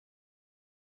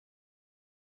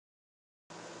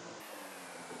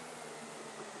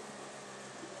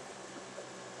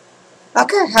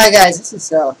Okay, hi guys, this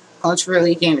is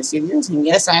Culturally Gamer Studios, and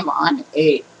yes, I'm on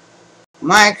a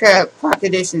Minecraft Pocket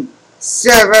Edition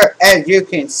server, as you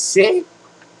can see.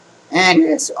 And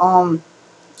it's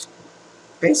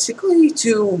basically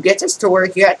to get this to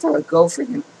work, you have to go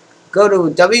to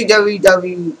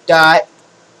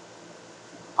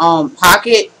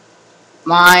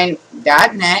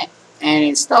www.pocketmine.net and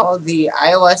install the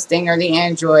iOS thing or the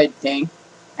Android thing,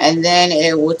 and then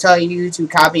it will tell you to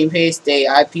copy and paste the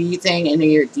IP thing into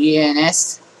your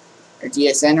DNS or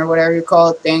DSN or whatever you call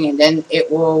it thing, and then it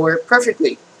will work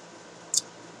perfectly.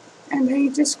 And then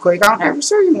you just click on every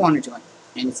server you want to join.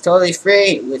 And it's totally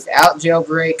free without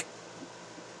jailbreak.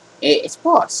 It's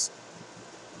boss.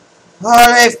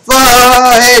 Holy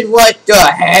fuck! What the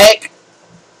heck?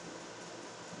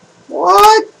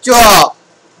 What the?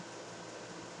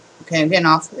 Okay, I'm getting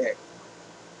off there.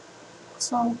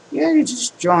 So yeah, you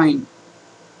just join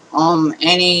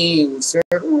any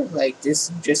server like this,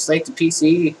 just like the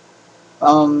PC.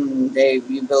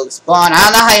 You build a spawn. I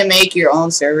don't know how you make your own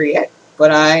server yet,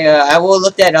 but I will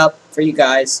look that up for you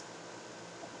guys.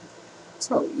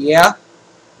 So yeah,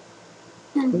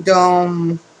 and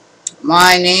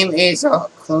my name is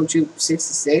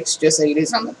CloneTroop66, just like it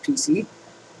is on the PC.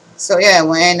 So yeah,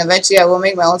 when eventually I will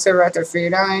make my own server after I figure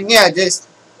it out, and yeah, just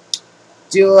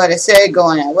do what I said. Go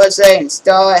on that website,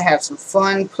 install it, have some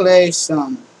fun, play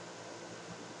some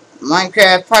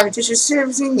Minecraft Private Edition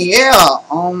servicing. Yeah,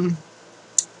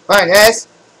 bye guys.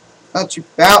 Don't you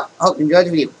out. Hope you enjoyed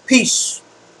the video. Peace.